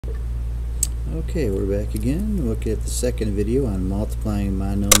Okay, we're back again. Look at the second video on multiplying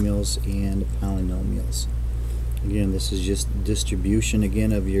monomials and polynomials. Again, this is just distribution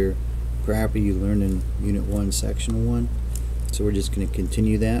again of your property you learned in Unit 1, Section 1. So we're just going to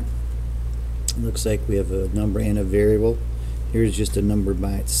continue that. Looks like we have a number and a variable. Here's just a number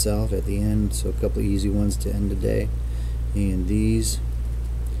by itself at the end, so a couple of easy ones to end the day. And these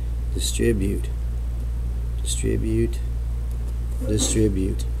distribute,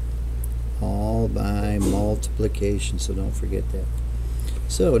 all by multiplication, so don't forget that.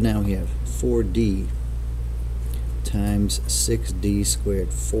 So now we have 4d times 6d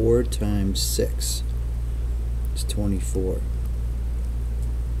squared. 4 times 6 is 24.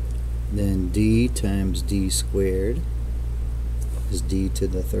 Then d times d squared is d to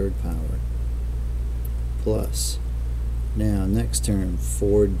the third power, plus, now next term,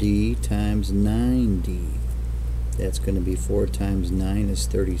 4d times 9d. That's going to be 4 times 9 is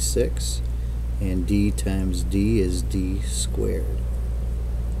 36, and d times d is d squared,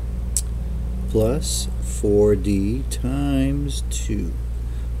 plus 4d times 2.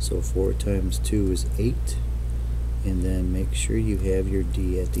 So 4 times 2 is 8, and then make sure you have your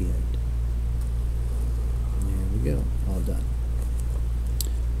d at the end. There we go, all done.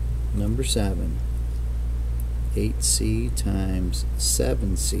 Number 7, 8c times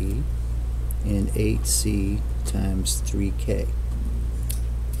 7c and 8c times 3k.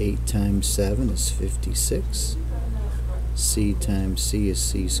 8 times 7 is 56. C times c is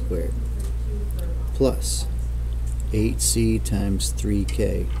c squared, plus 8c times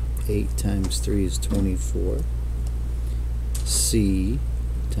 3k. 8 times 3 is 24. C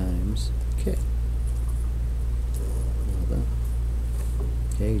times k. Well done.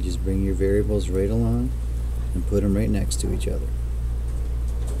 Okay, you just bring your variables right along and put them right next to each other.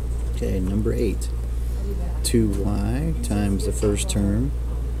 Okay, number 8. 2y times the first term,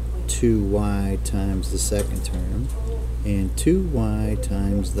 2y times the second term, and 2y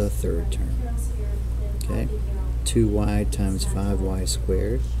times the third term. Okay, 2y times 5y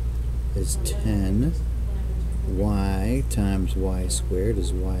squared is 10. Y times y squared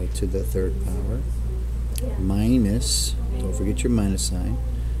is y to the third power, minus, don't forget your minus sign,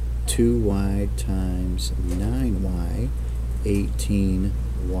 2y times 9y,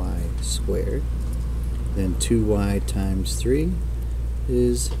 18y squared. Then 2y times 3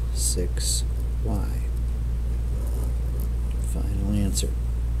 is 6y. Final answer.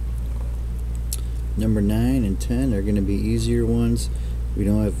 Number 9 and 10 are going to be easier ones. We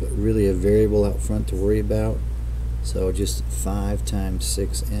don't have really a variable out front to worry about. So just 5 times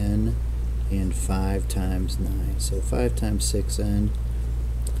 6n and 5 times 9. So 5 times 6n,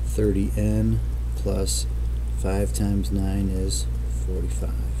 30n, plus 5 times 9 is 45.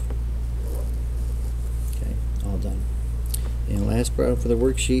 Okay, all done. And last problem for the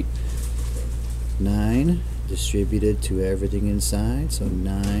worksheet, 9 distributed to everything inside. So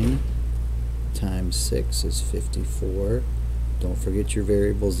 9 times 6 is 54. Don't forget your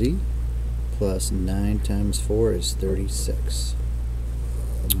variable z. Plus 9 times 4 is 36.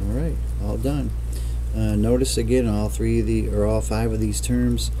 Alright, all done. Notice again all 3 of the, or all 5 of these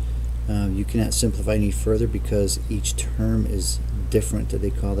terms, you cannot simplify any further because each term is different. They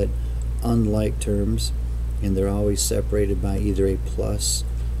call it unlike terms, and they're always separated by either a plus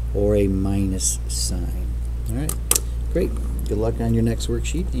or a minus sign. Alright, great. Good luck on your next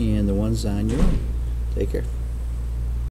worksheet and the ones on your own. Take care.